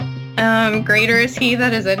Greater is he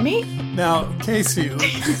that is in me. Now, Casey.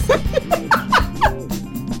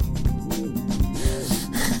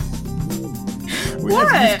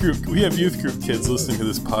 We have youth group kids listening to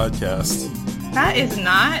this podcast. That is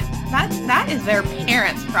not that is their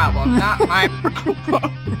parents' problem, not my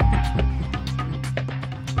problem.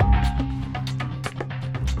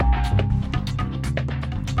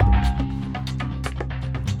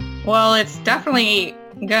 Well, it's definitely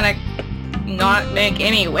gonna not make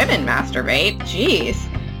any women masturbate. Jeez.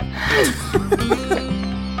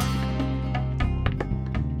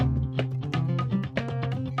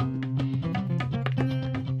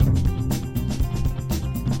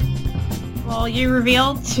 Well, you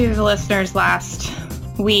revealed to the listeners last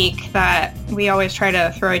week that we always try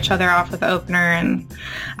to throw each other off with opener, and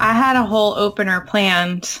I had a whole opener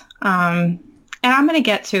planned, and I'm going to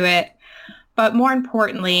get to it. But more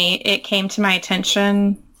importantly, it came to my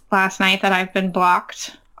attention last night that I've been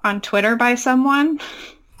blocked on Twitter by someone.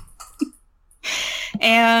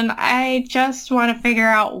 And I just want to figure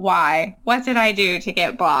out why. What did I do to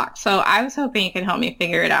get blocked? So I was hoping you could help me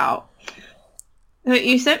figure it out.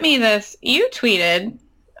 You sent me this. You tweeted.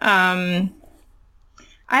 I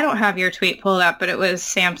don't have your tweet pulled up, but it was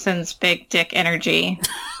Samson's big dick energy.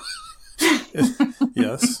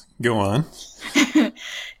 Yes, go on.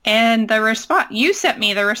 And the response, you sent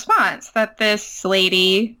me the response that this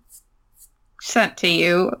lady sent to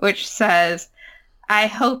you, which says, "I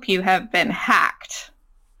hope you have been hacked."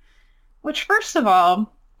 Which, first of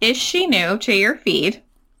all, is she new to your feed?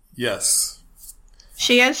 Yes.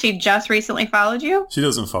 She is? She just recently followed you? She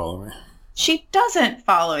doesn't follow me. She doesn't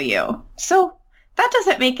follow you. So that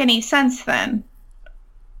doesn't make any sense then.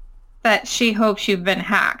 That she hopes you've been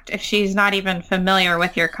hacked if she's not even familiar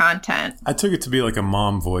with your content. I took it to be like a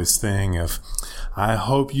mom voice thing of, "I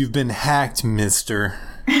hope you've been hacked, mister."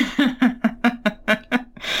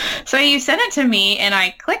 So you sent it to me and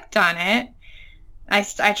I clicked on it.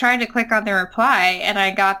 I tried to click on the reply and I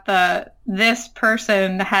got this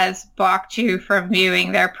person has blocked you from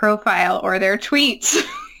viewing their profile or their tweets.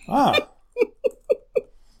 Ah.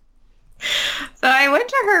 So I went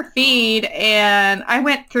to her feed and I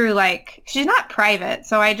went through she's not private.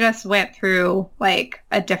 So I just went through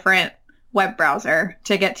a different web browser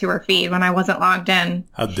to get to her feed when I wasn't logged in.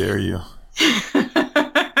 How dare you?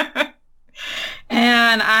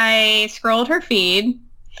 And I scrolled her feed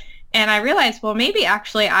and I realized, well, maybe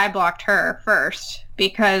actually I blocked her first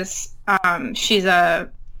because she's a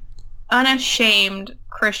unashamed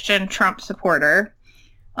Christian Trump supporter.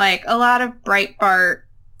 A lot of Breitbart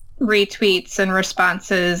retweets and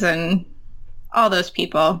responses and all those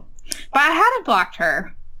people. But I hadn't blocked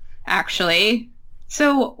her, actually.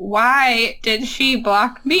 So why did she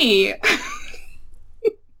block me?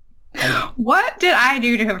 What did I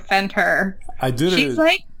do to offend her? She's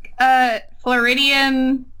like a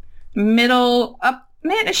Floridian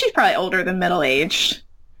she's probably older than middle-aged.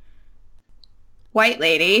 White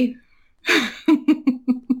lady.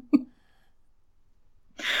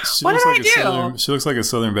 What did I do? She looks like a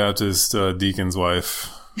Southern Baptist deacon's wife.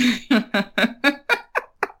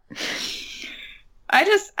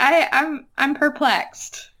 I'm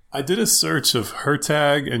perplexed. I did a search of her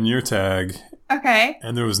tag and your tag. Okay.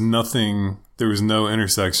 And there was no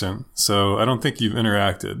intersection. So I don't think you've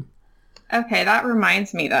interacted. Okay, that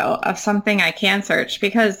reminds me, though, of something I can search.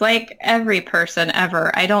 Because like every person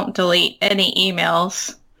ever, I don't delete any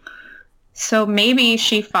emails. So maybe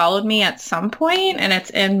she followed me at some point, and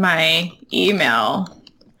it's in my email.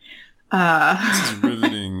 This is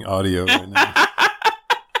riveting audio right now.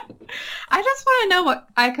 I just want to know what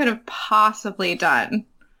I could have possibly done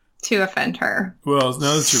to offend her. Well,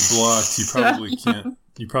 now that you're blocked,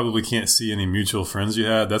 you probably can't see any mutual friends you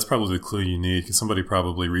had. That's probably the clue you need, because somebody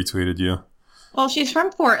probably retweeted you. Well, she's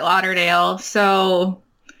from Fort Lauderdale, so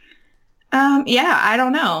I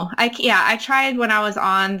don't know. I tried when I was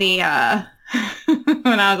on the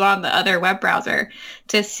when I was on the other web browser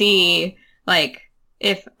to see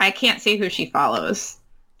if I can't see who she follows,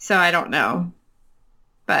 so I don't know.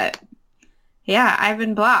 But yeah, I've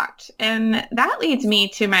been blocked, and that leads me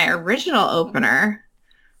to my original opener,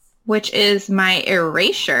 which is my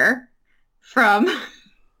erasure from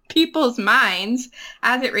people's minds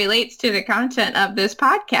as it relates to the content of this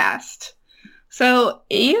podcast. So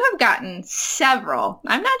you have gotten several,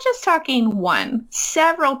 I'm not just talking one,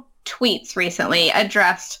 several tweets recently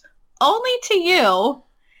addressed only to you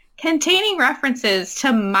containing references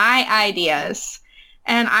to my ideas.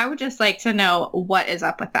 And I would just like to know what is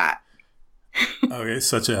up with that. Okay,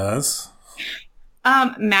 such as?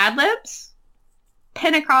 Mad Libs,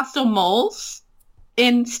 Pentecostal moles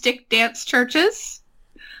in stick dance churches,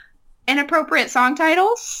 inappropriate song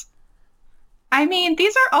titles, I mean,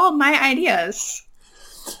 these are all my ideas.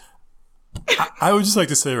 I would just like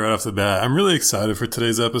to say right off the bat, I'm really excited for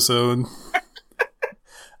today's episode.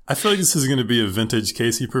 I feel like this is going to be a vintage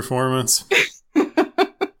Casey performance.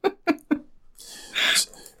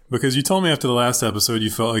 Because you told me after the last episode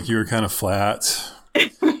you felt like you were kind of flat.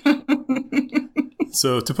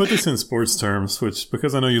 So to put this in sports terms, which,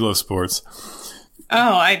 because I know you love sports.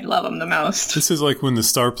 Oh, I love them the most. This is like when the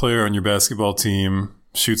star player on your basketball team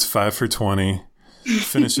shoots 5 for 20,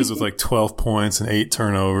 finishes with like 12 points and 8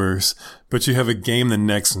 turnovers, but you have a game the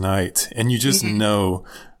next night and you just know,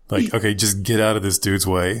 like, okay, just get out of this dude's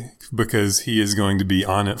way because he is going to be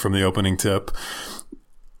on it from the opening tip.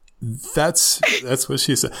 That's what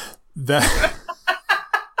she said.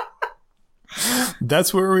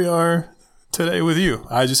 That's where we are today with you.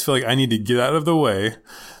 I just feel like I need to get out of the way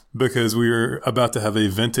because we're about to have a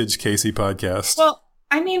vintage Casey podcast. Well,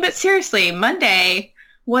 I mean, but seriously, Monday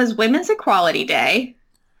was Women's Equality Day.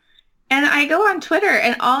 And I go on Twitter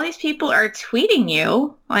and all these people are tweeting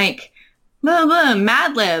you like, blah, blah,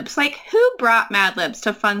 Mad Libs. Like, who brought Mad Libs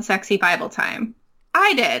to Fun Sexy Bible Time?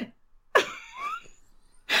 I did.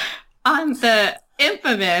 On the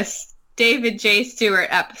infamous David J. Stewart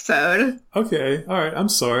episode. Okay, all right. I'm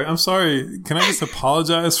sorry. Can I just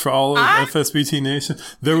apologize for all of FSBT Nation?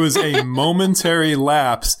 There was a momentary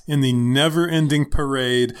lapse in the never-ending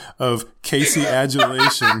parade of Casey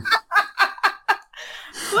adulation.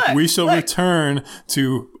 We shall return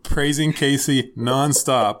to praising Casey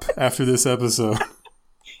nonstop after this episode.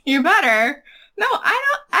 You better. No, I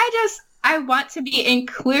don't. I want to be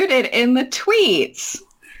included in the tweets.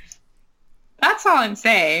 That's all I'm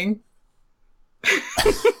saying.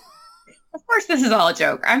 Of course, this is all a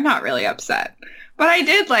joke. I'm not really upset. But I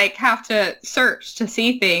did, like, have to search to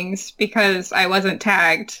see things because I wasn't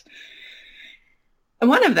tagged.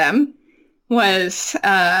 One of them was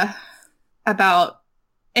about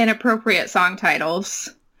inappropriate song titles.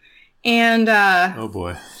 And, oh,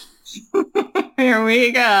 boy. Here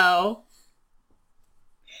we go.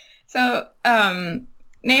 So,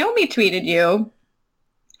 Naomi tweeted you,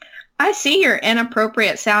 I see your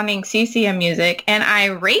inappropriate sounding CCM music and I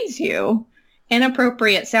raise you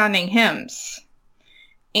inappropriate sounding hymns.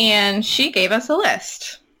 And she gave us a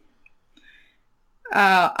list.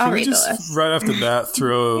 I'll read the list. Right off the bat,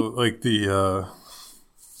 throw like the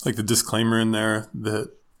disclaimer in there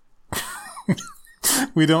that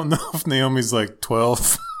we don't know if Naomi's like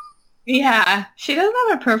 12. Yeah, she doesn't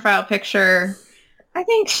have a profile picture. I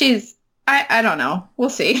think she's, I don't know. We'll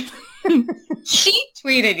see. She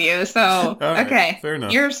tweeted you, so right, okay. Fair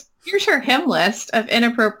enough. Here's her hymn list of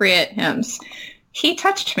inappropriate hymns. He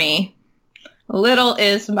touched me. Little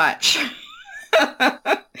is much.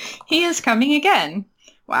 He is coming again.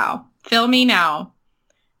 Wow. Fill me now.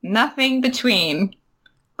 Nothing between.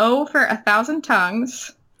 Oh, for 1,000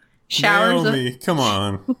 tongues. Showers Naomi, come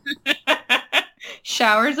on.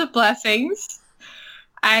 Showers of blessings.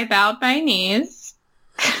 I bowed my knees.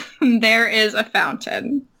 There is a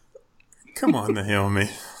fountain. Come on, Naomi.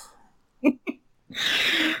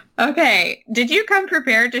 Okay. Did you come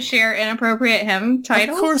prepared to share inappropriate hymn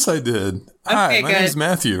titles? Of course I did. Okay, hi, my name is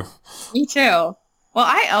Matthew. Me too. Well,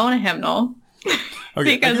 I own a hymnal.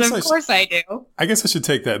 Okay, because of course I do. I guess I should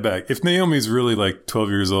take that back. If Naomi's really like 12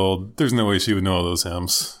 years old, there's no way she would know all those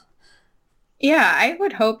hymns. Yeah, I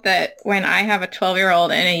would hope that when I have a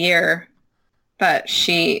 12-year-old in a year, that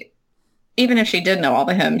she, even if she did know all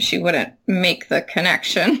the hymns, she wouldn't make the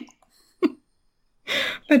connection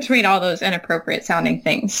between all those inappropriate sounding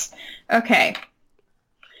things. Okay.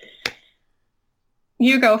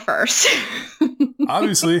 You go first.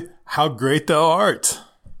 Obviously, how great thou art.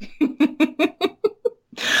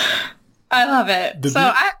 I love it.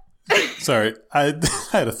 Sorry, I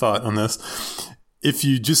had a thought on this. If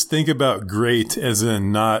you just think about great as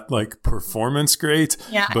in not like performance great,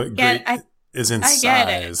 but great as in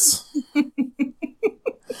size.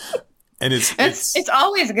 And it's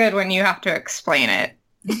always good when you have to explain it.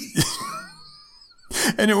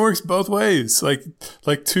 And it works both ways. Like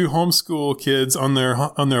two homeschool kids on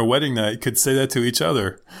their wedding night could say that to each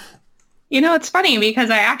other. You know, it's funny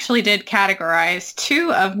because I actually did categorize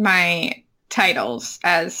 2 of my titles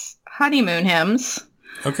as honeymoon hymns.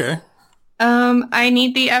 Okay. I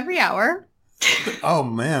Need Thee Every Hour. Oh,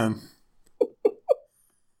 man.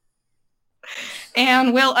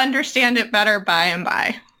 And We'll Understand It Better by and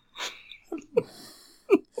by.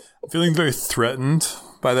 I'm feeling very threatened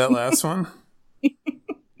by that last one.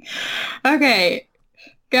 Okay,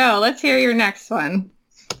 go. Let's hear your next one.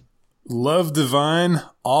 Love divine,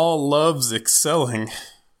 all loves excelling.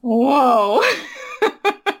 Whoa.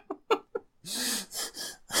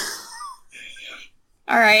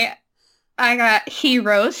 All right. I got He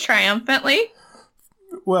Rose Triumphantly.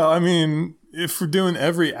 Well, I mean, if we're doing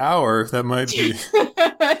every hour, that might be.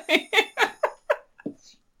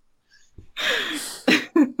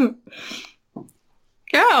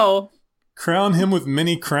 Go. Crown him with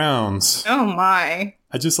many crowns. Oh my.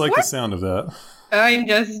 I just like the sound of that.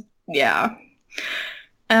 Yeah.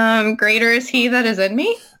 Greater is he that is in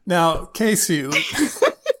me. Now, Casey.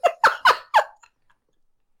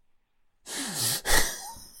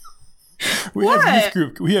 We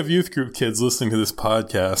have youth group kids listening to this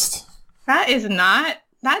podcast. That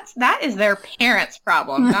is their parents'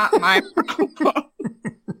 problem, not my problem.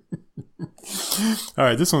 All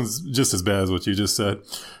right, this one's just as bad as what you just said.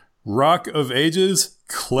 Rock of Ages,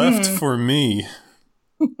 cleft for me.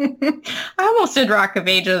 I almost did Rock of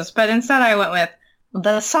Ages, but instead I went with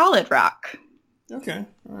The Solid Rock. Okay,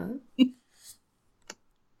 all right.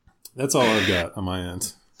 That's all I've got on my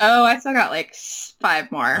end. Oh, I still got like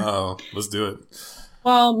 5 more. Oh, let's do it.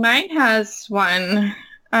 Well, mine has one.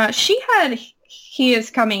 She had He Is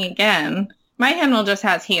Coming Again. My hymnal just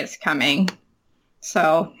has He Is Coming.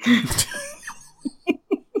 So.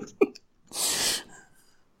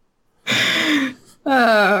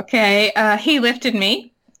 Okay. He Lifted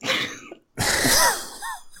Me.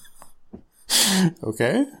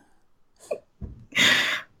 Okay.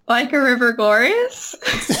 Like a River Glorious.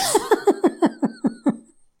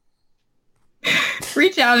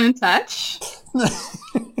 Reach Out and Touch.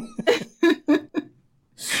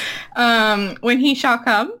 When He Shall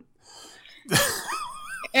Come.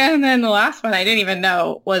 And then the last one I didn't even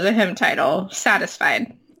know was a hymn title,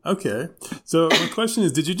 Satisfied. Okay. So my question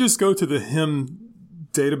is, did you just go to the hymn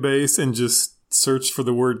database and just search for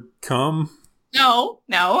the word come? No,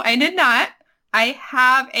 I did not. I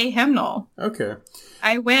have a hymnal. Okay.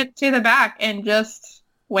 I went to the back and just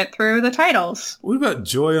went through the titles. What about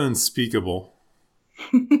Joy Unspeakable?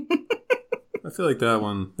 I feel like that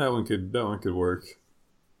one could work.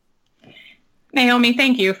 Naomi,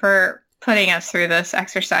 thank you for putting us through this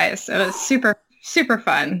exercise. It was super, super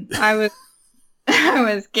fun. I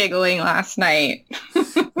was giggling last night.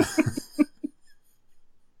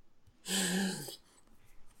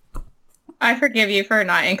 I forgive you for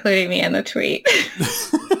not including me in the tweet.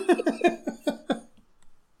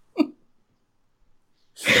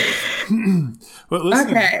 Well,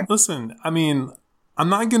 listen, I mean, I'm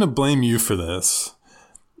not going to blame you for this,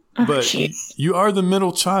 but you are the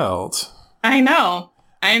middle child. I know.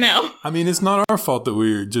 I mean, it's not our fault that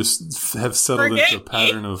we just have settled into a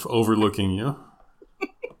pattern of overlooking you.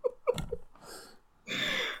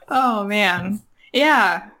 Oh, man.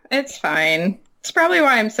 Yeah, it's fine. It's probably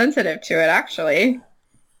why I'm sensitive to it, actually.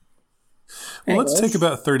 Well, let's take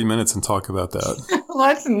about 30 minutes and talk about that.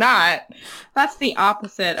 Let's not. That's the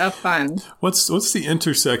opposite of fun. What's the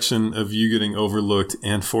intersection of you getting overlooked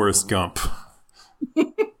and Forrest Gump?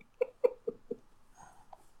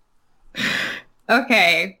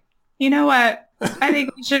 Okay. You know what? I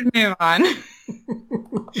think we should move on.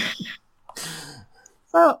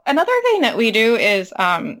 So another thing that we do is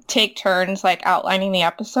take turns like outlining the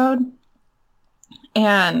episode.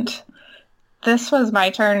 And this was my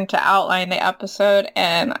turn to outline the episode,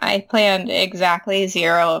 and I planned exactly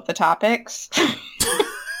 0 of the topics.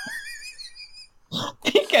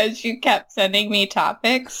 Because you kept sending me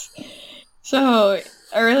topics. So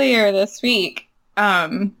earlier this week,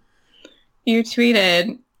 you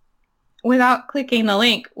tweeted, without clicking the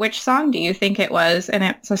link, which song do you think it was? And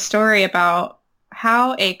it's a story about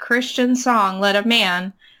how a Christian song led a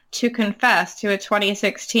man to confess to a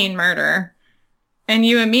 2016 murder. And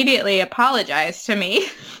you immediately apologized to me.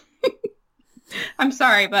 I'm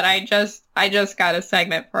sorry, but I just got a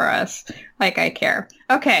segment for us. Like I care.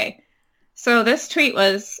 Okay. So this tweet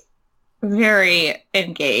was very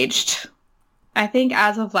engaged. I think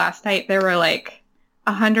as of last night, there were like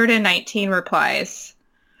 119 replies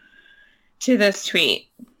to this tweet.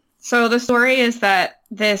 So the story is that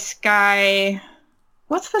this guy...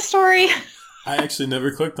 What's the story? I actually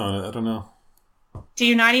never clicked on it. I don't know. Do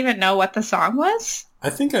you not even know what the song was? I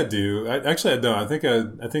think I do. I don't.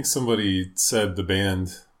 I think somebody said the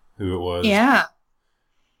band who it was. Yeah.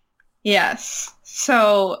 Yes.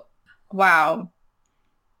 So, wow.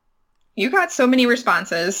 You got so many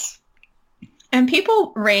responses. And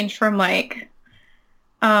people range from like,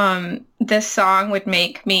 this song would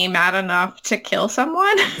make me mad enough to kill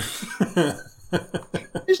someone.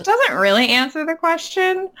 Which doesn't really answer the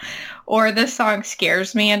question. Or this song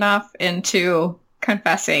scares me enough into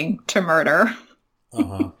confessing to murder.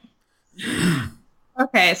 Uh-huh.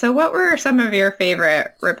 Okay, so what were some of your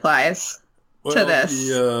favorite replies to this?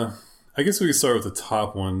 I guess we could start with the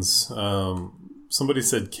top ones. Somebody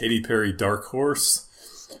said Katy Perry, Dark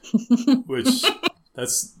Horse. which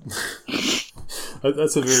that's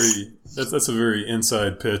that's a very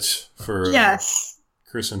inside pitch for Yes.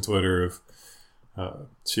 Christian Twitter. Of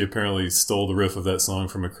she apparently stole the riff of that song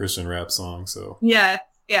from a Christian rap song. So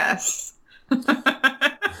Yes.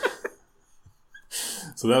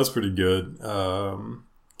 so that was pretty good.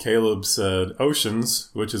 Caleb said oceans,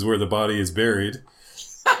 which is where the body is buried.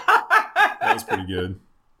 That was pretty good.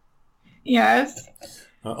 Yes.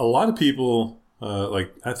 A lot of people, I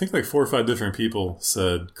think like 4 or 5 different people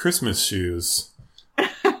said Christmas shoes.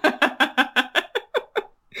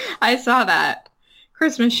 I saw that.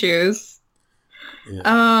 Christmas shoes.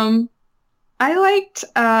 Yeah. I liked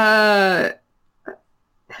a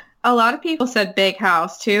lot of people said Big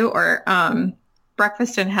House too, or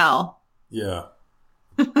Breakfast in Hell. Yeah.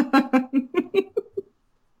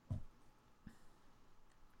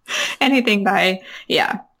 Anything by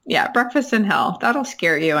Breakfast in Hell. That'll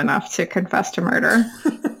scare you enough to confess to murder.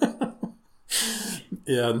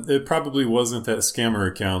 Yeah, it probably wasn't that scammer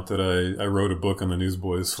account that I wrote a book on the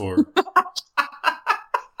Newsboys for.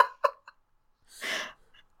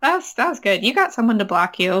 That was good. You got someone to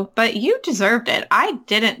block you, but you deserved it. I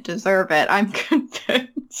didn't deserve it. I'm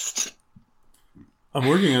convinced. I'm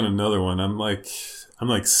working on another one. I'm like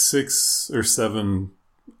 6 or 7.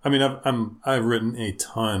 I mean, I've written a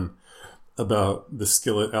ton about the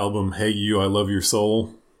Skillet album, Hey You, I Love Your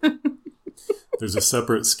Soul. There's a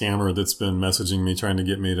separate scammer that's been messaging me trying to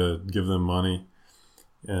get me to give them money.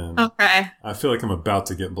 And Okay. I feel like I'm about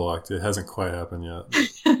to get blocked. It hasn't quite happened yet.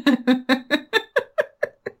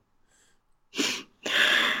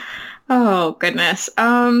 Oh, goodness.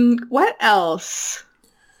 What else?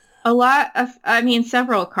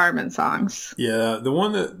 Several Carmen songs. Yeah, the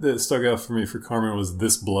one that stuck out for me for Carmen was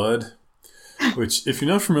This Blood, which, if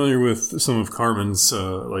you're not familiar with some of Carmen's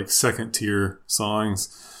second tier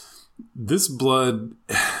songs, This Blood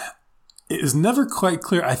is never quite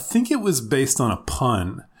clear. I think it was based on a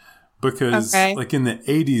pun because like in the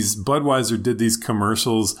 80s, Budweiser did these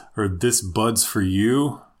commercials, or This Bud's for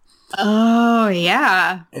You. Oh,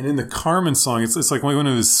 yeah. And in the Carmen song, it's like one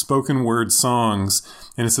of his spoken word songs,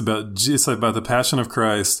 and it's about the Passion of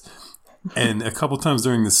Christ. And a couple times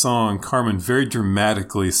during the song, Carmen very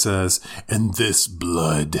dramatically says, "And this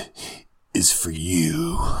blood is for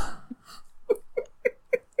you."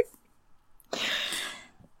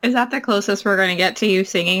 Is that the closest we're going to get to you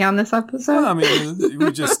singing on this episode? Well, I mean, we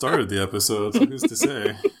just started the episode, so who's to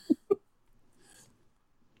say?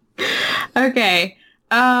 Okay.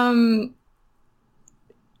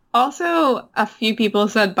 Also, a few people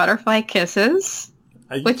said Butterfly Kisses,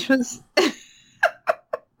 which was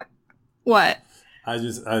what?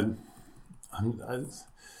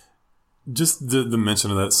 Just the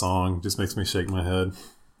mention of that song just makes me shake my head.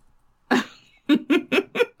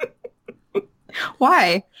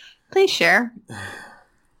 Why? Please share.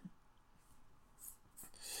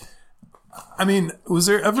 I mean, was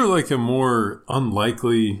there ever like a more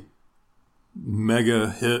unlikely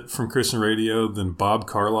mega hit from Christian radio than Bob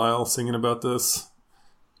Carlyle singing about this?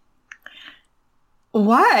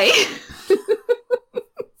 Why?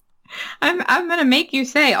 I'm gonna make you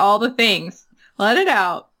say all the things. Let it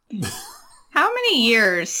out. How many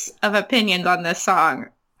years of opinions on this song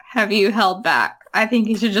have you held back? I think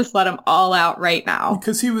you should just let them all out right now.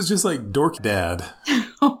 Because he was just like dork dad.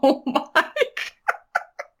 Oh my.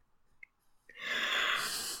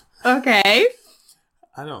 Okay.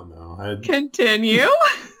 I don't know. Continue.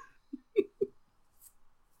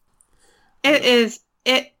 It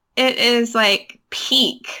is like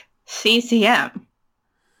peak CCM.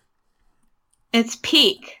 It's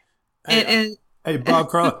peak. Hey, Bob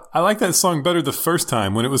Carlyle, I like that song better the first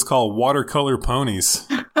time when it was called Watercolor Ponies.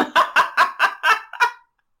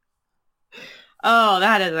 Oh,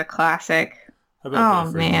 that is a classic.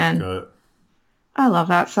 Oh, man. I love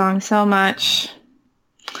that song so much.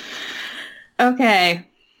 Okay.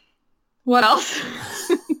 What else?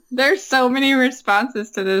 There's so many responses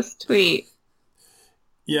to this tweet.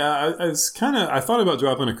 Yeah, I thought about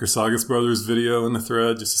dropping a Chrysagas Brothers video in the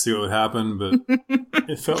thread just to see what would happen, but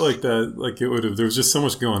it felt like that, like it would have, there was just so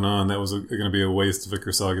much going on that was going to be a waste of a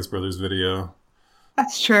Chrysagas Brothers video.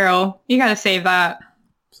 That's true. You got to save that.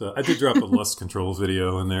 So I did drop a Lust Control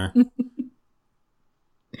video in there.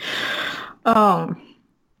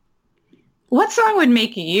 What song would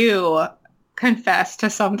make you confess to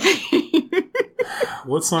something?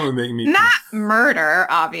 What song would make me... Not murder,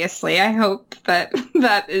 obviously. I hope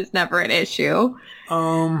that is never an issue.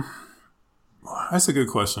 That's a good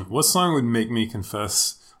question. What song would make me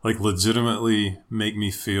confess, like legitimately make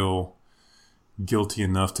me feel guilty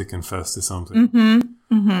enough to confess to something? Mm-hmm.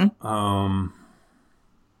 Mm-hmm.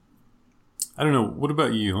 I don't know. What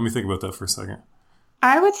about you? Let me think about that for a second.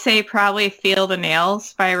 I would say probably Feel the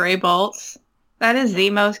Nails by Ray Boltz. That is the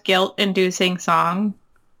most guilt-inducing song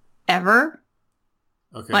ever.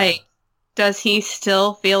 Okay. Like, does he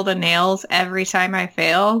still feel the nails every time I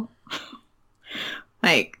fail?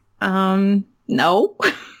 Like, no.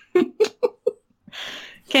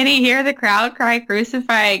 Can he hear the crowd cry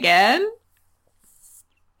crucify again?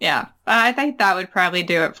 Yeah, I think that would probably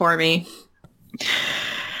do it for me.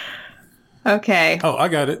 Okay. Oh, I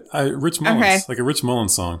got it. Rich Mullins. Okay. Like a Rich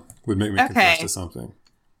Mullins song would make me confess to something.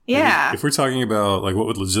 Yeah. Like if we're talking about like what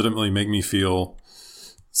would legitimately make me feel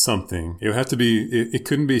something, it would have to be, it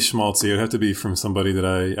couldn't be schmaltzy. It would have to be from somebody that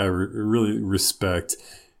I really respect.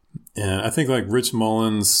 And I think like Rich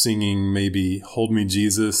Mullins singing maybe Hold Me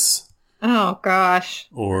Jesus. Oh, gosh.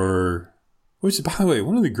 Or, which by the way,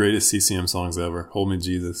 one of the greatest CCM songs ever, Hold Me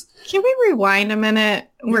Jesus. Can we rewind a minute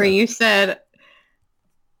where you said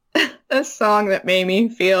a song that made me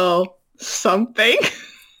feel something?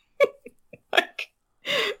 Like,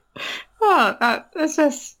 oh, that's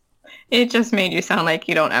just, it just made you sound like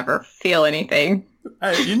you don't ever feel anything.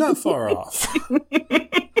 Hey, you're not far off.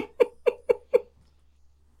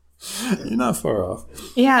 You're not far off.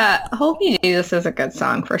 Yeah, Hold Me Jesus is a good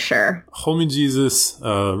song for sure. Hold Me Jesus,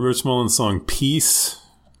 Rich Mullins song Peace.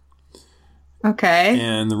 Okay.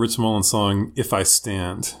 And the Rich Mullins song If I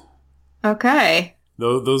Stand. Okay.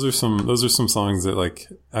 Those are some songs that like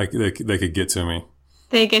they could get to me.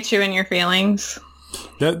 They get you in your feelings.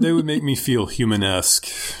 That they would make me feel human-esque.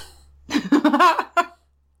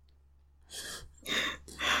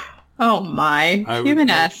 Oh my,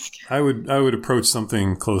 human-esque. I would approach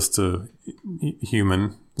something close to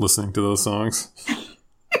human listening to those songs.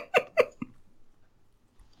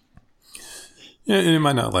 Yeah, and it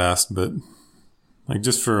might not last, but like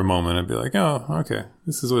just for a moment, I'd be like, oh, okay,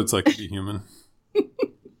 this is what it's like to be human.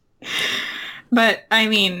 But I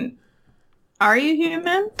mean, are you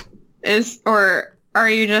human? Or are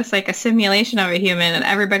you just like a simulation of a human and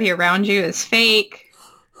everybody around you is fake?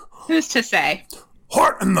 Who's to say?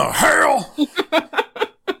 What in the hell?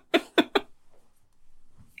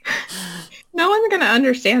 No one's going to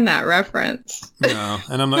understand that reference. No,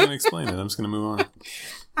 and I'm not going to explain it. I'm just going to move on.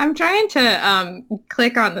 I'm trying to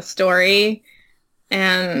click on the story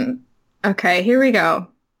and okay, here we go.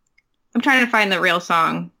 I'm trying to find the real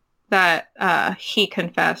song that he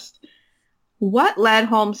confessed. What led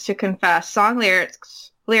Holmes to confess? Song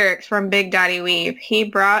lyrics from Big Daddy Weave. He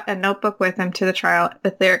brought a notebook with him to the trial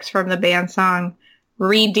with lyrics from the band song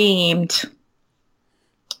Redeemed.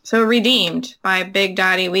 So Redeemed by Big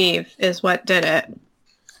Daddy Weave is what did it.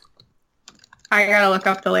 I gotta look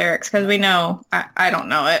up the lyrics because we know I don't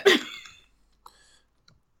know it.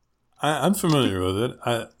 I'm familiar with it.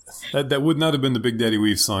 That would not have been the Big Daddy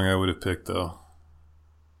Weave song I would have picked, though.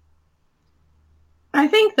 I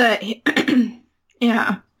think that,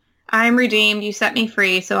 yeah. I'm redeemed, you set me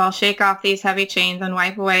free, so I'll shake off these heavy chains and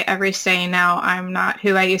wipe away every stain. Now I'm not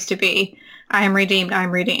who I used to be. I am redeemed,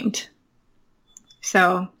 I'm redeemed.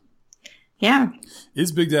 So, yeah.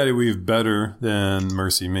 Is Big Daddy Weave better than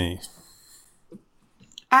Mercy Me?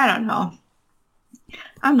 I don't know.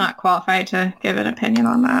 I'm not qualified to give an opinion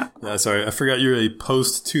on that. Yeah, sorry, I forgot you're a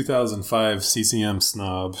post-2005 CCM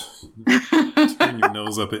snob. Turn your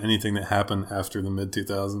nose up at anything that happened after the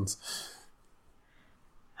mid-2000s.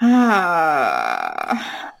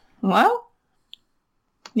 Well,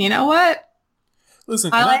 you know what?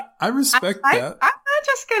 Listen, I respect that. I'm not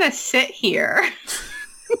just going to sit here.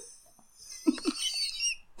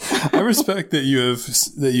 I respect that you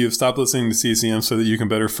have stopped listening to CCM so that you can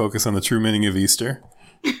better focus on the true meaning of Easter.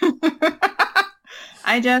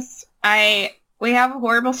 We have a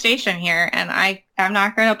horrible station here, and I'm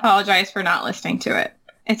not going to apologize for not listening to it.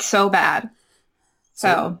 It's so bad.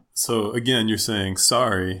 So again, you're saying,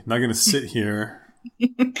 sorry, not going to sit here.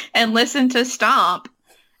 And listen to Stomp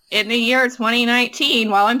in the year 2019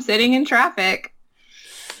 while I'm sitting in traffic.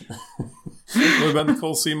 What about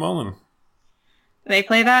Nicole C. Mullen? They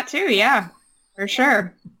play that too, yeah, for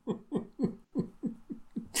sure.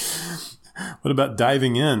 What about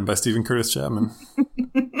Diving In by Stephen Curtis Chapman?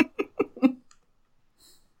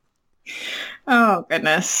 Oh,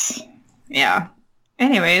 goodness. Yeah.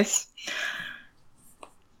 Anyways.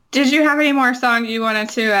 Did you have any more songs you wanted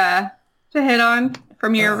to hit on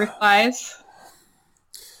from your replies?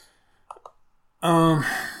 Not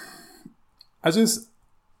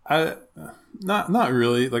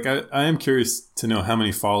really. Like I am curious to know how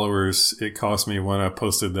many followers it cost me when I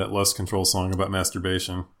posted that Lust Control song about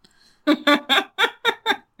masturbation. I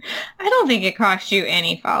don't think it cost you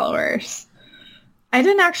any followers. I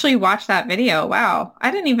didn't actually watch that video. Wow.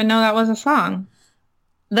 I didn't even know that was a song.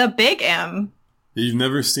 The Big M. You've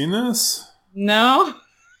never seen this? No.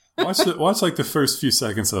 Watch like the first few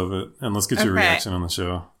seconds of it, and let's get your reaction on the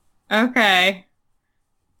show. Okay.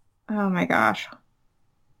 Oh my gosh.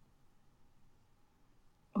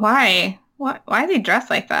 Why? What? Why is he dressed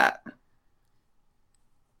like that?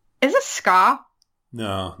 Is it ska?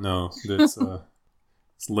 No. It's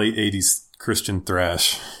late 80s Christian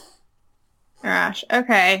thrash. Thrash.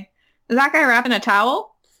 Okay. Is that guy wrapping a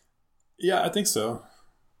towel? Yeah, I think so.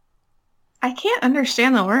 I can't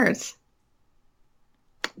understand the words.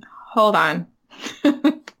 Hold on.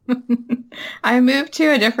 I moved to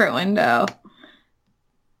a different window.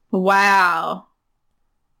 Wow.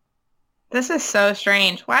 This is so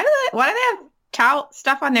strange. Why do they have towel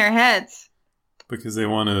stuff on their heads? Because they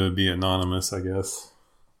want to be anonymous, I guess.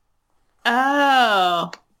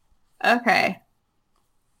 Oh. Okay.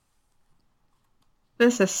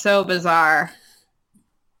 This is so bizarre.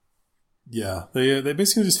 Yeah, they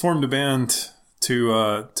basically just formed a band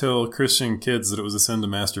to tell Christian kids that it was a sin to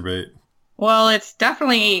masturbate. Well, it's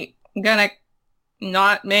definitely gonna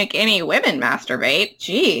not make any women masturbate.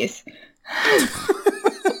 Jeez.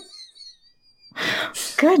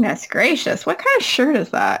 Goodness gracious. What kind of shirt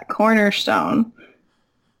is that? Cornerstone.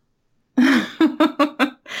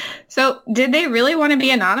 So, did they really want to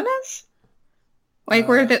be anonymous? Like,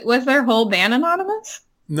 was their whole band anonymous?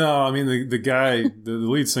 No, I mean, the guy, the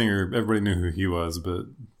lead singer, everybody knew who he was, but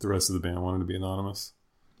the rest of the band wanted to be anonymous.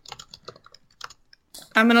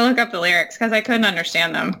 I'm going to look up the lyrics because I couldn't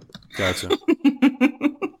understand them. Gotcha.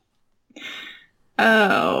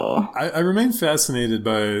 Oh. I remain fascinated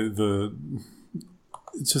by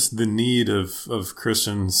just the need of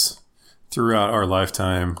Christians throughout our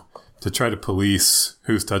lifetime to try to police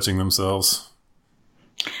who's touching themselves.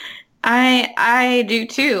 I do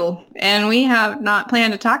too. And we have not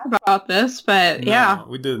planned to talk about this, but yeah.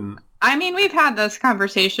 We didn't. I mean, we've had this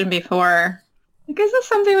conversation before. Like, is this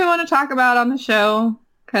something we want to talk about on the show?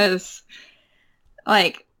 Because,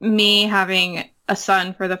 like, me having a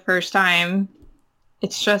son for the first time,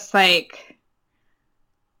 it's just like,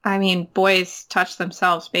 I mean, boys touch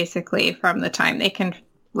themselves basically from the time they can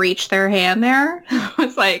reach their hand there.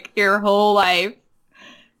 It's like your whole life.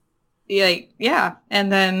 Like, yeah.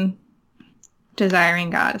 And then desiring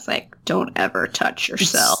God is like, don't ever touch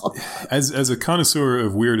yourself. As a connoisseur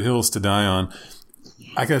of weird hills to die on,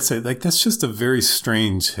 I gotta say, like, that's just a very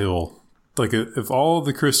strange hill. Like, if all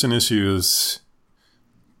the Christian issues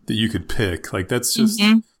that you could pick, like, that's just,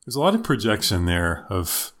 there's a lot of projection there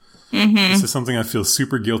of, this is something I feel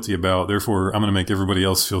super guilty about, therefore I'm gonna make everybody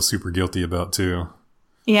else feel super guilty about too.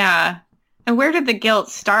 Yeah. And where did the guilt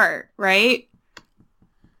start, right?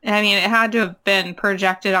 I mean, it had to have been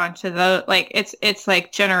projected onto it's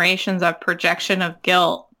like generations of projection of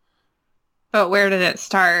guilt. But where did it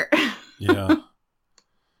start? Yeah.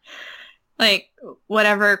 Like,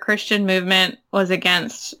 whatever Christian movement was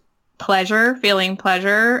against pleasure, feeling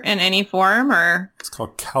pleasure in any form, or... It's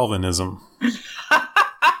called Calvinism.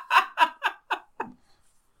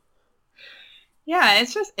 Yeah,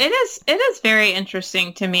 it's just, it is very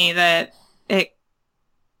interesting to me that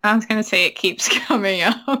I was going to say it keeps coming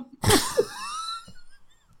up.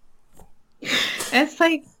 It's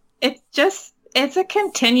like, it's a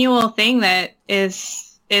continual thing that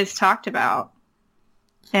is talked about.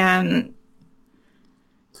 And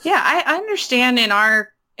yeah, I understand in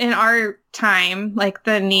our time, like,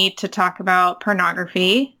 the need to talk about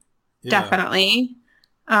pornography. Yeah. Definitely.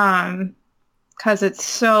 'Cause it's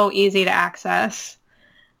so easy to access,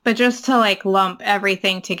 but just to, like, lump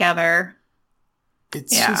everything together.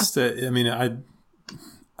 It's just I mean, I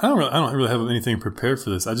don't really have anything prepared for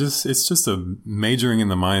this. It's just a majoring in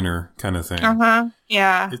the minor kind of thing.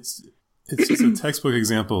 Yeah. It's just a textbook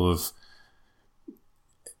example of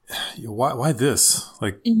why this?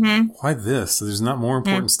 Like, why this? There's not more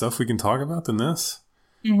important stuff we can talk about than this.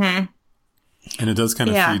 And it does kind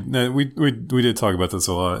of feed. We did talk about this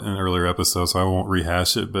a lot in an earlier episode, so I won't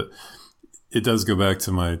rehash it. But it does go back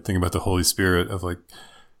to my thing about the Holy Spirit of, like,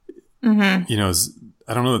 you know,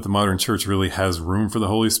 I don't know that the modern church really has room for the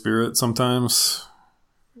Holy Spirit sometimes.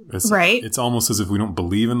 It's almost as if we don't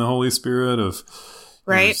believe in the Holy Spirit of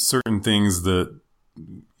certain things that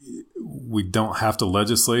we don't have to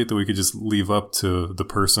legislate, that we could just leave up to the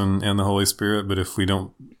person and the Holy Spirit. But if we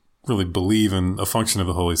don't really believe in a function of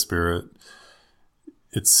the Holy Spirit,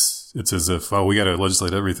 it's as if, we got to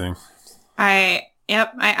legislate everything. I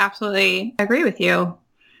absolutely agree with you.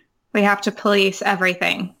 We have to police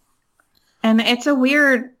everything. And it's a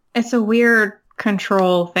weird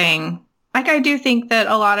control thing. Like, I do think that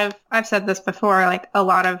I've said this before, like, a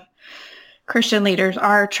lot of Christian leaders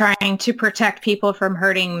are trying to protect people from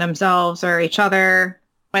hurting themselves or each other.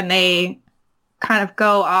 when they kind of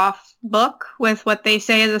go off book with what they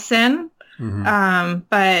say is a sin.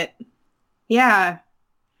 But yeah,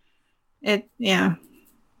 it's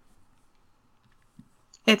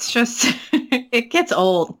just, it gets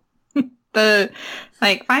old. Find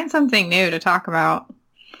something new to talk about.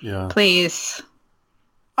 Yeah. Please.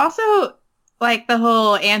 Also, like, the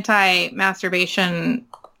whole anti-masturbation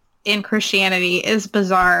in Christianity is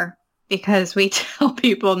bizarre because we tell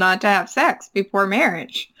people not to have sex before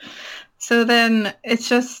marriage. So then it's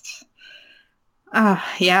just,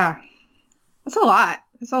 yeah, it's a lot.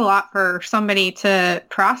 It's a lot for somebody to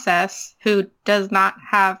process who's not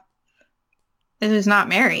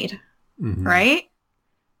married, right?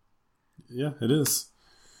 Yeah, it is.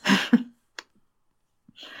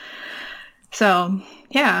 So,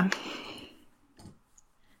 yeah.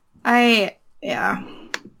 When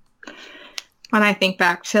I think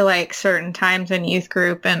back to, like, certain times in youth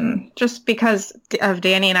group, and just because of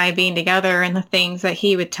Danny and I being together and the things that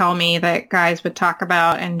he would tell me that guys would talk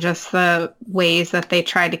about, and just the ways that they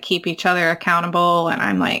tried to keep each other accountable, and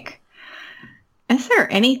I'm like, is there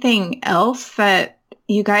anything else that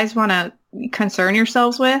you guys want to concern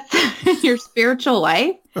yourselves with in your spiritual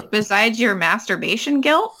life besides your masturbation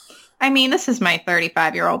guilt? I mean, this is my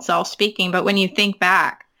 35-year-old self speaking, but when you think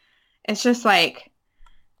back, it's just like,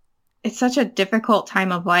 it's such a difficult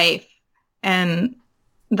time of life, and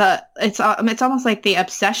it's almost like the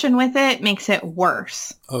obsession with it makes it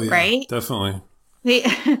worse. Oh yeah, right? Definitely.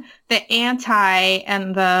 The anti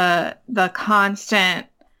and the constant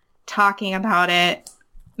talking about it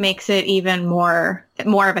makes it even more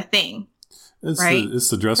of a thing. Right? It's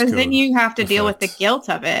the dress code. Because then you have to deal with the guilt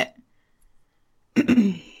of it.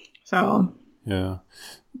 So yeah.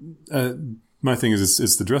 My thing is,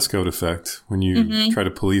 it's the dress code effect. When you try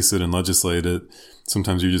to police it and legislate it,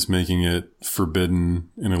 sometimes you're just making it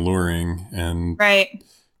forbidden and alluring, and right.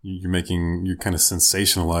 You're kind of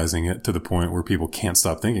sensationalizing it to the point where people can't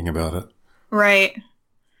stop thinking about it. Right.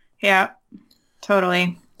 Yeah.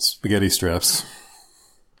 Totally. Spaghetti straps.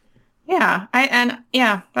 Yeah.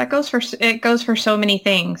 That goes for so many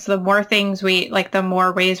things. The more things the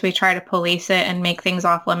more ways we try to police it and make things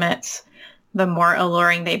off limits, the more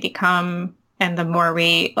alluring they become, and the more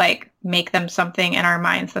we, like, make them something in our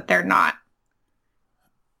minds that they're not.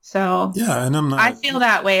 So yeah, and I feel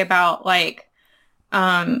that way about, like,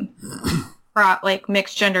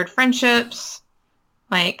 mixed gendered friendships.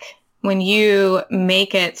 Like, when you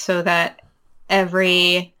make it so that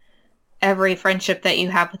every friendship that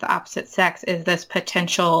you have with the opposite sex is this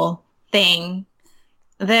potential thing,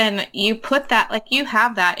 then you put that, like, you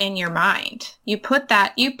have that in your mind. You plant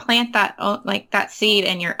that, like, that seed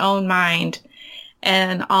in your own mind,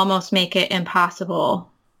 and almost make it impossible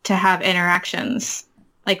to have interactions,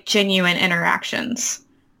 like genuine interactions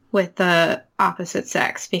with the opposite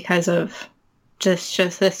sex, because of just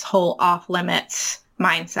this whole off limits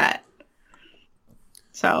mindset.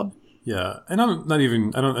 So yeah, and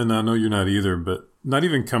and I know you're not either, but not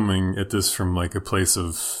even coming at this from, like, a place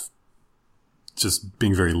of just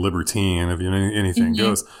being very libertine, if anything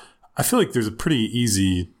goes. I feel like there's a pretty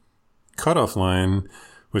easy cutoff line,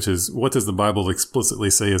 which is, what does the Bible explicitly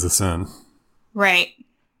say is a sin? Right.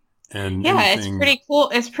 And yeah, it's pretty cool.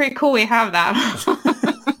 It's pretty cool we have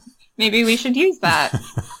that. Maybe we should use that.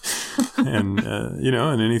 And,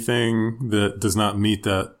 and anything that does not meet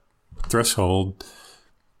that threshold,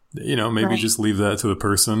 maybe just leave that to the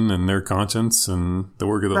person and their conscience and the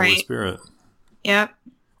work of the Holy Spirit. Yep.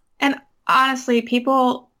 And honestly,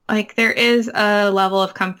 people, like, there is a level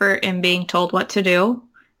of comfort in being told what to do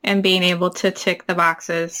and being able to tick the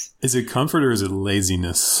boxes. Is it comfort or is it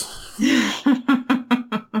laziness?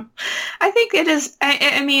 I think it is.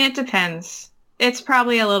 I mean, it depends. It's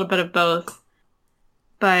probably a little bit of both,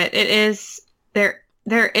 but it is there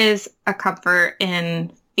is a comfort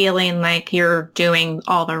in feeling like you're doing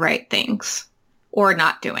all the right things, or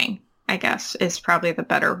not doing, I guess, is probably the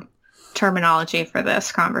better terminology for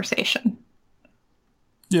this conversation.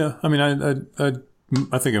 Yeah, I mean, I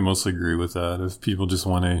think I mostly agree with that. If people just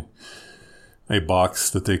want a box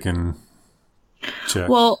that they can check.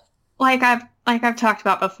 Well, like I've talked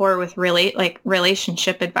about before with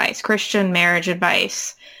relationship advice, Christian marriage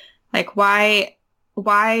advice. Like, why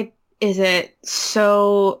is it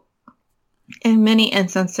so, in many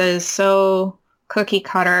instances, so cookie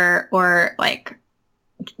cutter, or, like,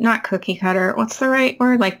 not cookie cutter, what's the right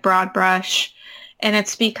word? Like, broad brush. And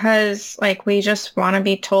it's because, like, we just want to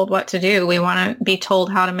be told what to do. We want to be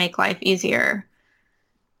told how to make life easier.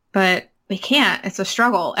 But we can't. It's a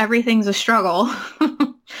struggle. Everything's a struggle.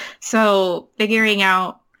 So figuring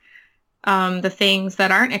out the things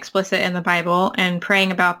that aren't explicit in the Bible and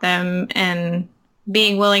praying about them and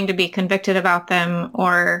being willing to be convicted about them,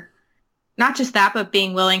 or not just that, but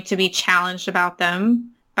being willing to be challenged about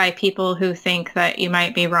them by people who think that you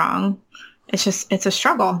might be wrong. It's a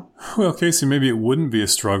struggle. Well, Casey, maybe it wouldn't be a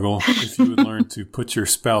struggle if you would learn to put your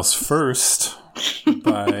spouse first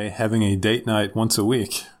by having a date night once a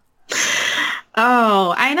week.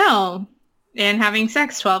 Oh, I know. And having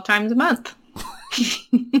sex 12 times a month.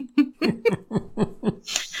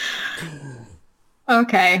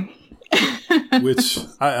 Okay. Which,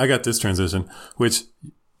 I got this transition, which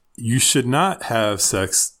you should not have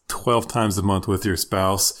sex 12 times a month with your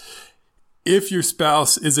spouse if your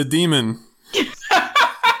spouse is a demon.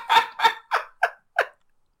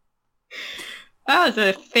 That was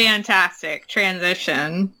a fantastic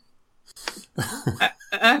transition.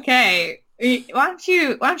 Okay. Why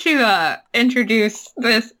don't you introduce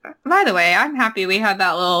this? By the way, I'm happy we had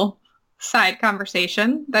that little side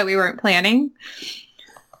conversation that we weren't planning.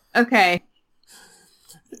 Okay.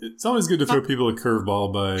 It's always good to throw people a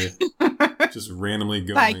curveball by just randomly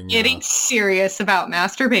going. By getting serious about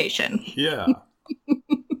masturbation. Yeah.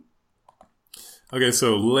 Okay,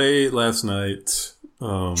 so late last night.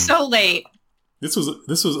 So late. This was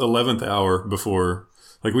 11th hour before,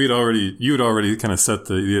 like you had already kind of set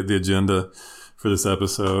the agenda for this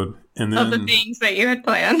episode, and then of the things that you had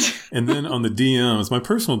planned. And then on the DMs, my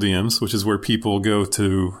personal DMs, which is where people go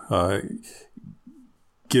to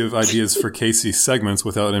give ideas for Casey segments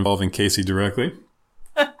without involving Casey directly.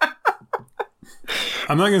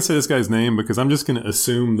 I'm not going to say this guy's name because I'm just going to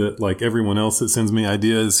assume that, like everyone else that sends me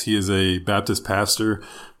ideas, he is a Baptist pastor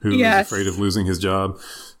who is afraid of losing his job.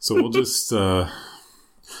 So we'll just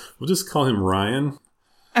call him Ryan.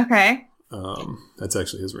 Okay. That's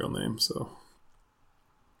actually his real name. So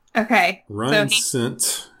okay. Ryan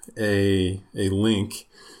sent a link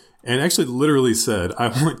and actually literally said, "I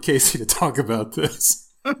want Casey to talk about this."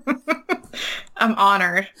 I'm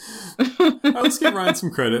honored. Let's give Ryan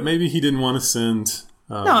some credit. Maybe he didn't want to send.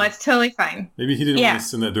 No, it's totally fine. Maybe he didn't want to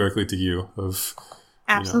send that directly to you.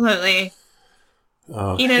 Absolutely.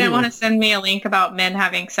 He didn't want to send me a link about men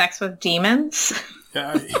having sex with demons.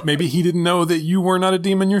 Maybe he didn't know that you were not a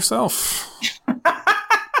demon yourself.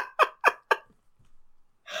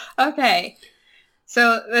 Okay.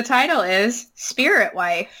 So the title is Spirit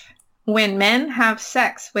Wife, When Men Have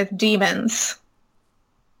Sex with Demons.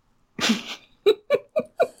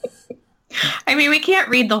 I mean, we can't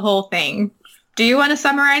read the whole thing. Do you want to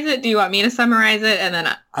summarize it? Do you want me to summarize it? And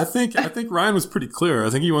then I think Ryan was pretty clear. I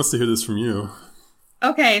think he wants to hear this from you.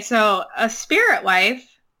 Okay, so a spirit wife,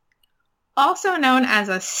 also known as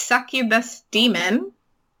a succubus demon,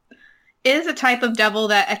 is a type of devil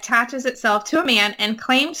that attaches itself to a man and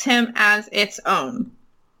claims him as its own.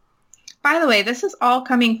 By the way, this is all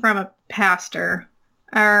coming from a pastor,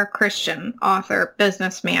 or Christian author,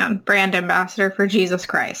 businessman, brand ambassador for Jesus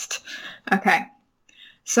Christ. Okay.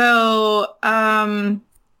 So,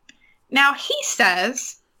 now he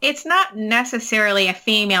says it's not necessarily a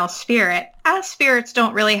female spirit, as spirits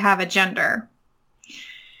don't really have a gender.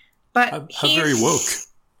 But how very woke.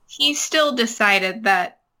 He still decided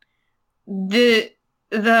that the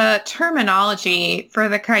terminology for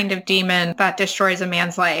the kind of demon that destroys a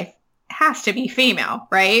man's life has to be female,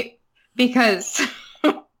 right? Because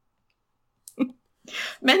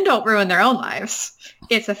men don't ruin their own lives.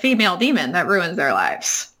 It's a female demon that ruins their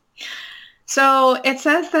lives. So it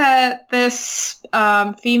says that this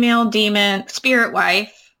female demon, spirit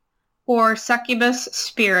wife, or succubus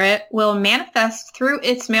spirit will manifest through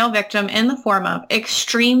its male victim in the form of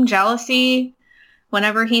extreme jealousy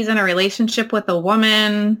whenever he's in a relationship with a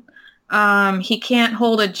woman. He can't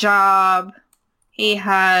hold a job. He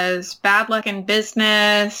has bad luck in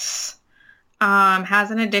business.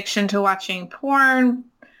 Has an addiction to watching porn.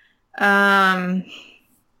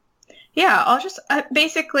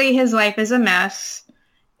 Basically his life is a mess.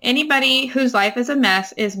 Anybody whose life is a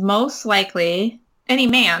mess is most likely, any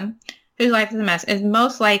man whose life is a mess is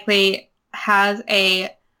most likely has a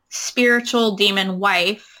spiritual demon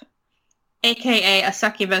wife, aka a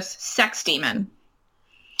succubus sex demon.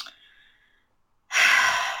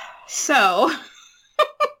 So,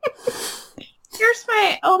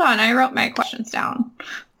 hold on, I wrote my questions down.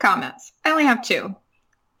 Comments. I only have 2.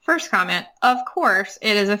 First comment, of course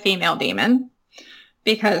it is a female demon.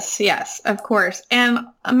 Because, yes, of course. And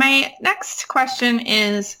my next question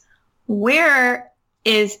is, where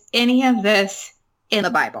is any of this in the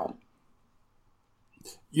Bible?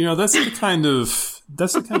 You know, that's the kind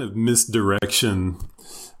of misdirection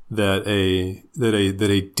that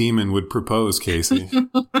a demon would propose, Casey.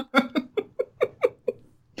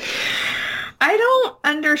 I don't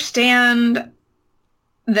understand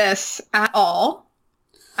this at all.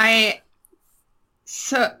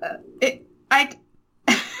 So I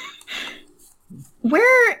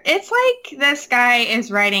where it's like this guy is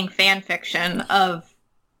writing fan fiction of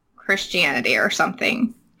Christianity or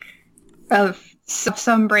something, of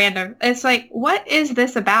some brand of. It's like, what is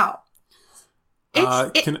this about?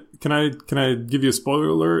 Can I give you a spoiler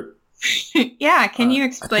alert? Yeah, can you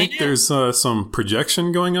explain? I think there's some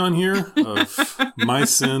projection going on here of my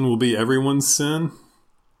sin will be everyone's sin.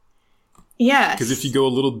 Yes. Because if you go a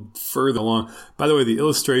little further along, by the way, the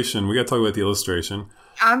illustration, we got to talk about the illustration.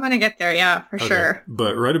 I'm going to get there, yeah, for sure.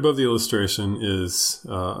 But right above the illustration is,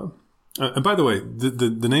 and by the way,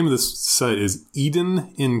 the name of this site is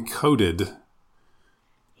Eden Encoded.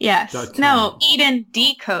 Yes. No, Eden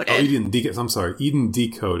Decoded. Oh, I'm sorry, Eden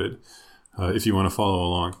Decoded, if you want to follow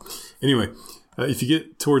along. Anyway, if you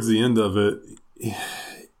get towards the end of it,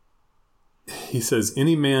 he says,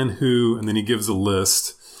 any man who, and then he gives a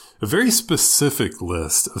list, a very specific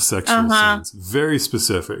list of sexual sins. Very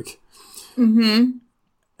specific. Mm-hmm.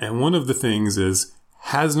 And one of the things is,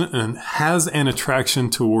 has an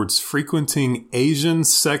attraction towards frequenting Asian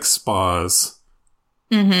sex spas.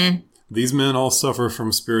 Mm-hmm. These men all suffer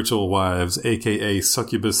from spiritual wives, a.k.a.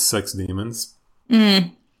 succubus sex demons.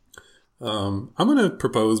 Mm. I'm going to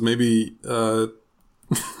propose maybe a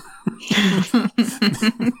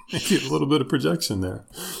little bit of projection there.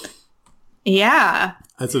 Yeah.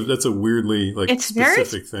 That's a weirdly it's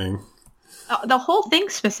specific thing. The whole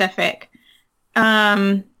thing's specific.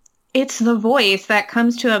 It's the voice that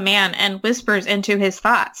comes to a man and whispers into his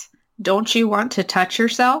thoughts. Don't you want to touch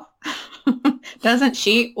yourself? Doesn't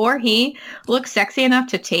she or he look sexy enough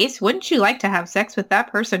to taste? Wouldn't you like to have sex with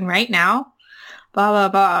that person right now? Blah, blah,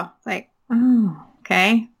 blah. Like,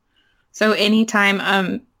 okay. So anytime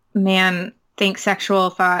a man thinks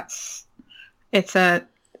sexual thoughts, it's a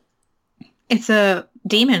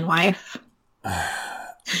demon wife.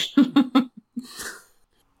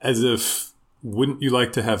 As if, wouldn't you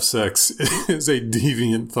like to have sex is a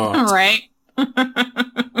deviant thought. Right.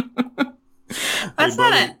 That's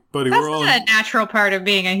not buddy, that's not a natural part of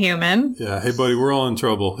being a human. Yeah. Hey, buddy, we're all in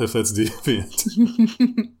trouble if that's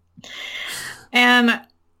deviant. And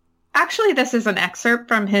actually, this is an excerpt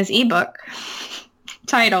from his ebook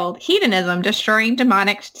titled Hedonism, Destroying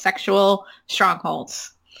Demonic Sexual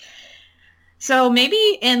Strongholds. So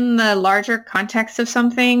maybe in the larger context of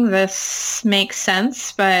something, this makes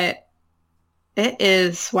sense, but it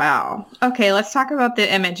is, wow. Okay, let's talk about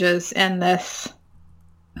the images in this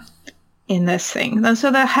thing. So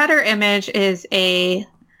the header image is a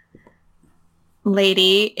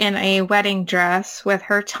lady in a wedding dress with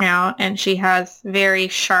her tongue out, and she has very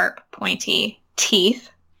sharp, pointy teeth.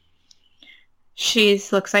 She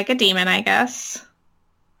looks like a demon, I guess.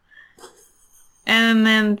 And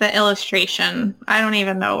then the illustration. I don't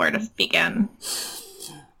even know where to begin.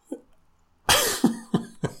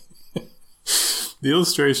 The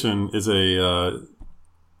illustration is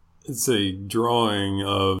it's a drawing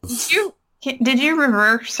of... Did you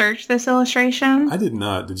reverse search this illustration? I did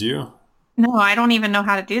not. Did you? No, I don't even know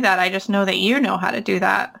how to do that. I just know that you know how to do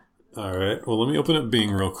that. All right. Well, let me open up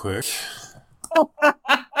Bing real quick.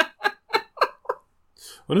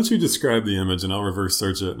 Why don't you describe the image and I'll reverse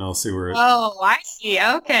search it and I'll see where it... Oh, I see.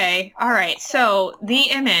 Okay. All right. So the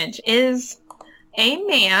image is a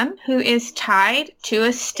man who is tied to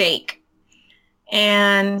a stake.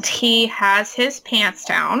 And he has his pants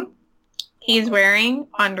down. He's wearing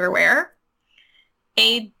underwear.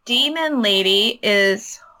 A demon lady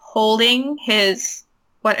is holding his,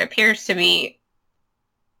 what appears to be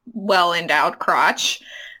well-endowed crotch.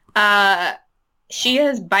 She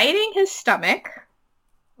is biting his stomach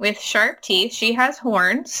with sharp teeth. She has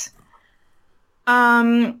horns.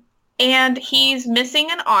 And he's missing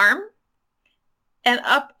an arm. And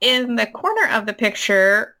up in the corner of the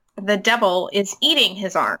picture, the devil is eating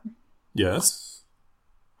his arm. Yes.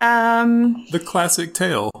 The classic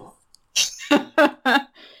tale.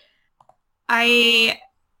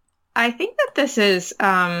 I think that this is,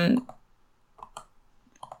 yeah,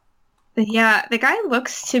 the guy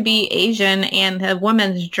looks to be Asian, and the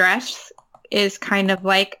woman's dress is kind of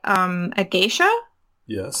like a geisha.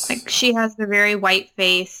 Yes. Like she has the very white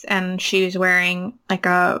face, and she's wearing like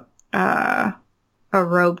a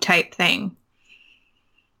robe type thing.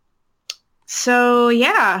 So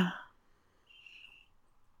yeah.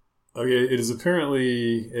 Okay, it is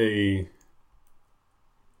apparently a...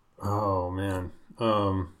 Oh, man.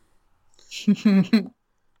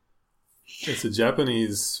 It's a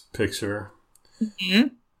Japanese picture. Mm-hmm.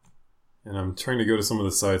 And I'm trying to go to some of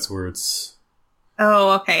the sites where it's...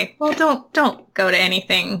 Oh, okay. Well, don't go to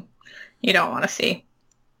anything you don't want to see.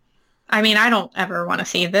 I mean, I don't ever want to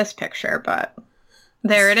see this picture, but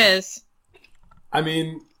there it is. I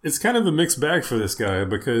mean, it's kind of a mixed bag for this guy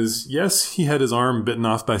because, yes, he had his arm bitten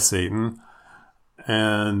off by Satan.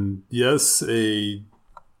 And yes, a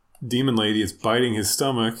demon lady is biting his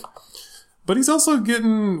stomach. But he's also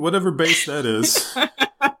getting whatever base that is.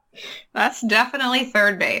 That's definitely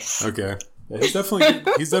third base. Okay. Yeah, he's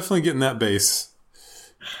definitely getting that base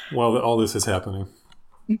while all this is happening.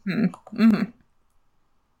 Mm-hmm. Mm-hmm.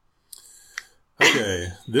 Okay.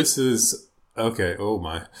 This is... Okay. Oh,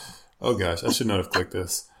 my. Oh, gosh. I should not have clicked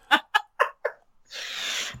this.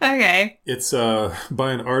 Okay. It's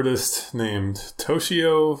by an artist named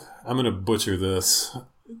Toshio. I'm going to butcher this.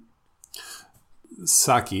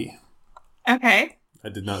 Saki. Okay. I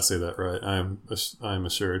did not say that right. I am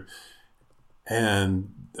assured.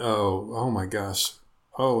 And oh my gosh.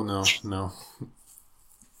 Oh no.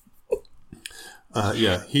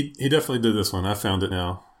 Yeah, he definitely did this one. I found it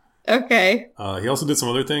now. Okay. He also did some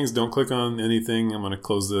other things. Don't click on anything. I'm going to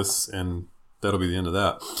close this, and that'll be the end of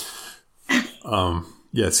that.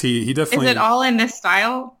 Yes, he definitely. Is it all in this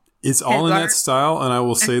style? It's all in that style, and I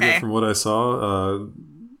will say that from what I saw,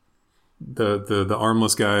 the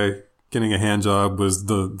armless guy getting a hand job was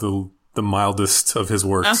the mildest of his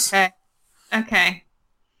works. Okay.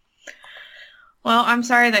 Well, I'm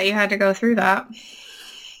sorry that you had to go through that.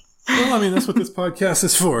 Well, I mean, that's what this podcast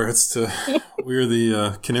is for. We're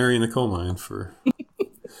the canary in the coal mine for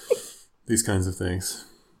these kinds of things.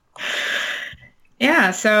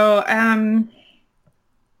 Yeah, so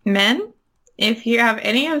men, if you have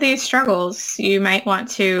any of these struggles, you might want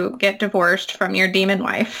to get divorced from your demon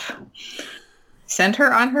wife. Send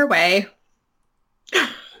her on her way.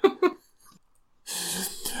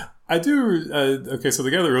 I do. Okay, so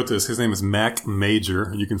the guy that wrote this, his name is Mac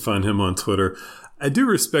Major. You can find him on Twitter. I do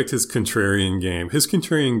respect his contrarian game. His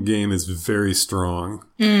contrarian game is very strong.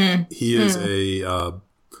 He is a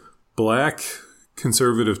black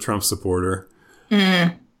conservative Trump supporter.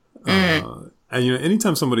 And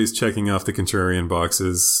anytime somebody's checking off the contrarian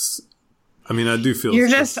boxes, I mean, I do feel you're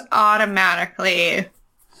just automatically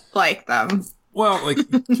like them. Well, like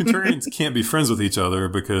contrarians can't be friends with each other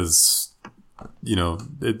because,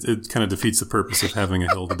 it kind of defeats the purpose of having a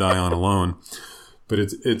hill to die on alone. But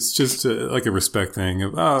it's just like a respect thing.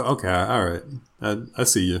 Oh, okay, all right. I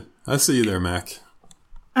see you. I see you there, Mac.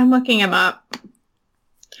 I'm looking him up.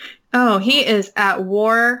 Oh, he is at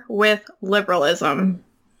war with liberalism.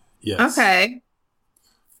 Yes.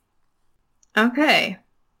 Okay.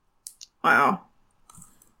 Wow.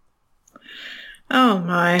 Oh,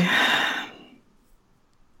 my.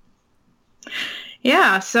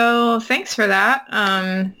 Yeah, so thanks for that,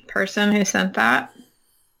 person who sent that.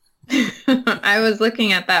 I was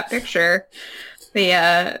looking at that picture,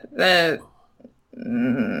 the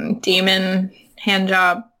demon hand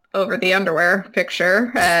job over the underwear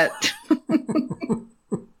picture at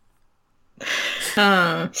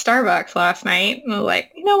Starbucks last night. And I was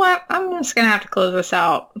like, you know what? I'm just going to have to close this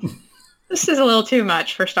out. This is a little too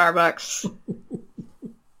much for Starbucks.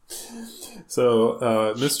 So,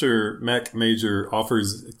 Mr. Mac Major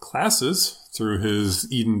offers classes through his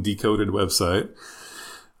Eden Decoded website.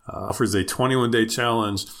 Offers a 21-day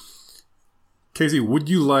challenge. Casey, would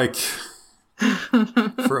you like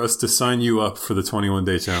for us to sign you up for the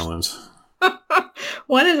 21-day challenge?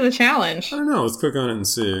 What is the challenge? I don't know. Let's click on it and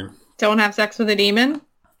see. Don't have sex with a demon?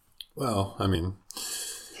 Well, I mean...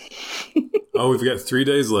 we've got 3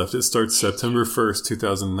 days left. It starts September 1st,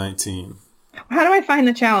 2019. How do I find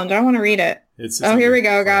the challenge? I want to read it. Here we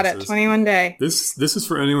go. Got it. 21 day. This is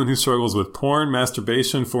for anyone who struggles with porn,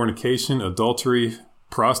 masturbation, fornication, adultery,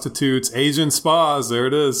 prostitutes, Asian spas. There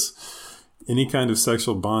it is. Any kind of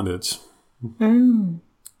sexual bondage. The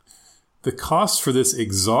cost for this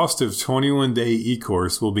exhaustive 21-day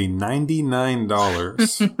e-course will be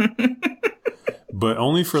 $99. But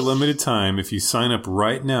only for a limited time. If you sign up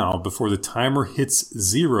right now before the timer hits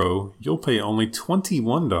 0, you'll pay only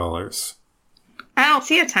 $21. I don't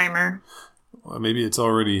see a timer. Well, maybe it's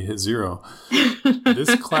already hit 0.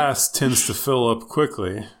 This class tends to fill up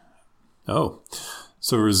quickly. Oh,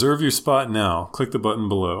 so reserve your spot now. Click the button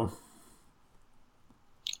below.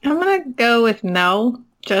 I'm going to go with no,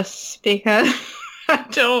 just because I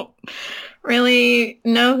don't really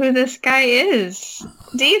know who this guy is.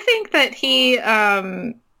 Do you think that he,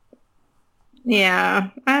 I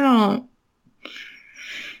don't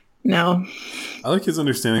know. I like his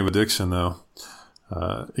understanding of addiction, though.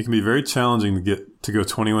 It can be very challenging to get to go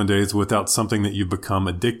 21 days without something that you've become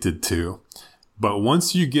addicted to. But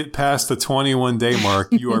once you get past the 21-day mark,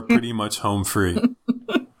 you are pretty much home free.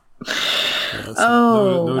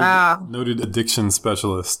 Wow. Noted addiction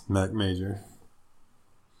specialist, Mac Major.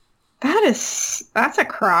 That's a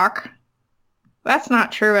crock. That's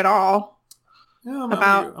not true at all. Yeah,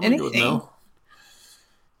 about I'm gonna go with anything. no.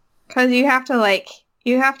 Because you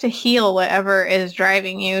have to heal whatever is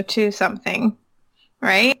driving you to something,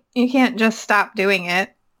 right? You can't just stop doing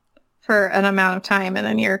it for an amount of time and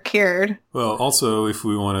then you're cured. Well, also, if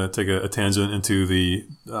we want to take a tangent into the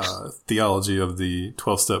theology of the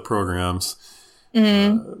 12-step programs,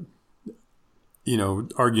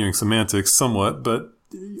 arguing semantics somewhat, but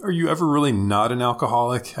are you ever really not an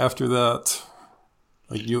alcoholic after that?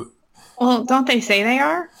 Well, don't they say they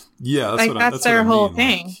are? Yeah, that's their whole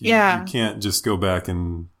thing. You can't just go back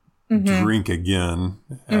and drink again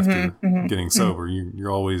after getting sober.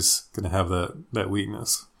 You're always going to have that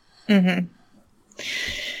weakness. Mm-hmm.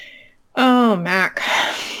 Oh, Mac.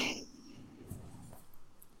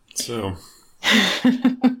 So,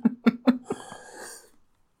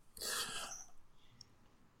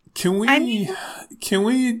 can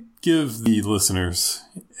we give the listeners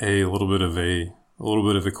a little bit of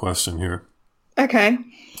a question here? Okay.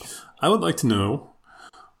 I would like to know,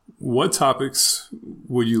 what topics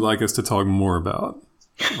would you like us to talk more about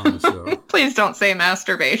on the show? Please don't say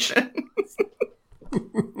masturbation.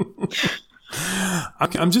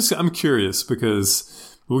 I'm curious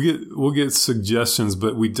because we'll get suggestions,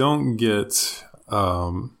 but we don't get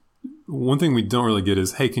one thing we don't really get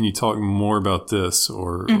is, hey, can you talk more about this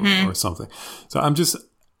or something? So I'm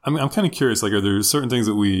kind of curious, like, are there certain things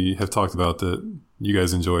that we have talked about that you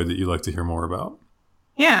guys enjoyed that you'd like to hear more about?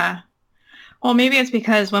 Yeah. Well, maybe it's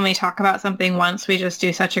because when we talk about something once, we just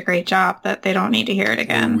do such a great job that they don't need to hear it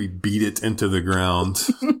again. Or we beat it into the ground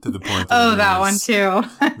to the point that that one too.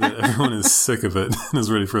 that everyone is sick of it and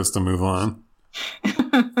is ready for us to move on.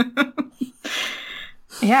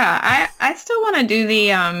 Yeah, I still want to do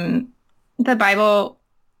the Bible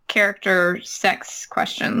character sex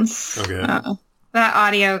questions. Okay. That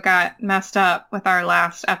audio got messed up with our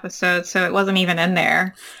last episode, so it wasn't even in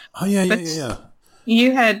there. Oh yeah, yeah.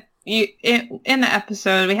 In the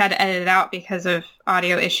episode, we had to edit it out because of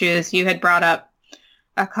audio issues. You had brought up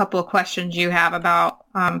a couple of questions you have about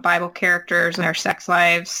Bible characters and their sex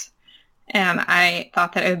lives, and I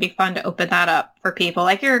thought that it would be fun to open that up for people.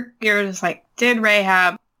 Like you're just like, did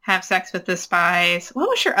Rahab have sex with the spies? What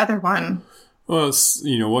was your other one? Well, it's,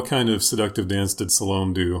 what kind of seductive dance did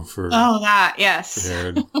Salome do for? Oh, that yes. For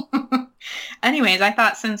Herod? Anyways, I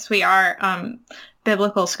thought since we are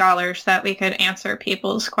biblical scholars that we could answer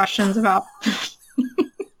people's questions about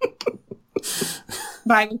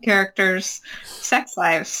Bible characters' sex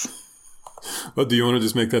lives. But do you want to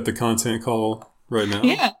just make that the content call right now?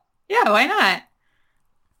 Yeah, why not?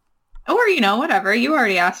 Or whatever. You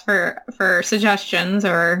already asked for suggestions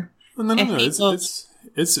or no.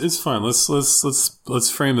 It's fine. Let's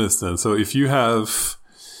frame this then. So if you have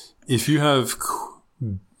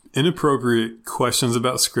inappropriate questions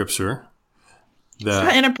about Scripture,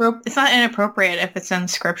 it's not inappropriate if it's in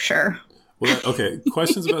Scripture. Well, okay,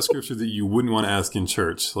 questions about Scripture that you wouldn't want to ask in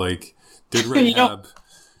church, like did Rahab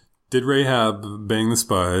bang the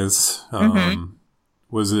spies?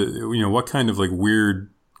 Was it what kind of like weird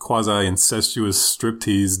quasi-incestuous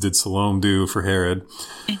striptease did Salome do for Herod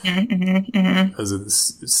as a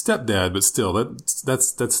stepdad? But still,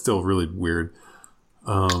 that's still really weird.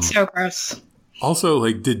 So gross. Also,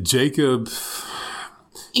 like, did Jacob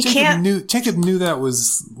knew that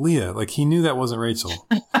was Leah? Like, he knew that wasn't Rachel.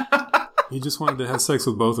 He just wanted to have sex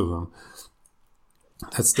with both of them.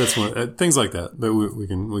 That's one things like that. But we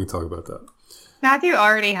can talk about that. Matthew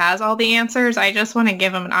already has all the answers. I just want to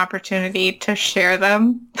give him an opportunity to share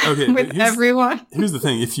them with everyone. Here's the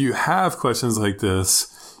thing. If you have questions like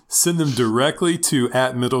this, send them directly to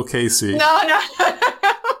 @MiddleCasey. No.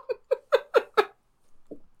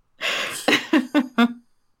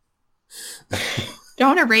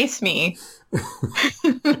 Don't erase me.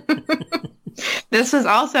 This was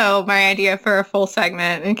also my idea for a full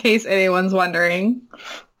segment, in case anyone's wondering.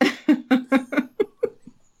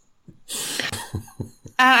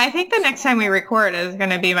 I think the next time we record is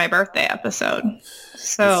going to be my birthday episode.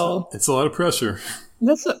 So it's a lot of pressure.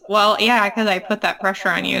 Because I put that pressure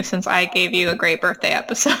on you since I gave you a great birthday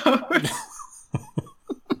episode.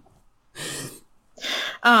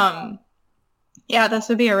 This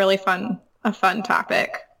would be a really fun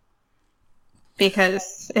topic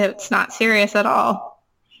because it's not serious at all.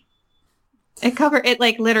 It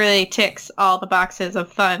like literally ticks all the boxes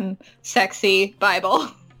of fun, sexy Bible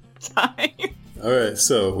time. All right,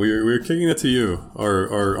 so we're kicking it to you,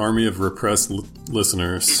 our army of repressed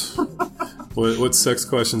listeners. What sex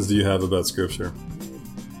questions do you have about Scripture?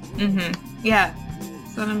 Yeah,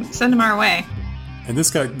 send them our way. And this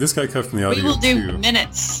guy cut from the audio. We will do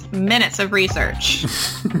minutes of research.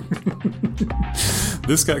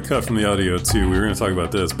 This got cut from the audio too. We were going to talk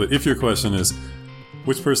about this, but if your question is,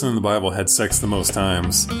 Which person in the Bible had sex the most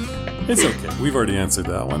times? It's okay. We've already answered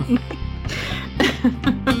that one.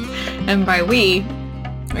 And by we,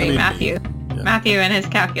 I mean Matthew. Yeah. Matthew and his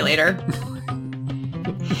calculator.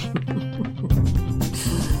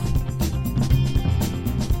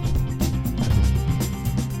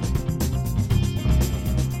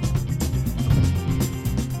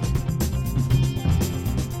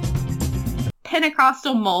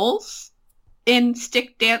 Pentecostal moles in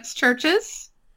stick dance churches.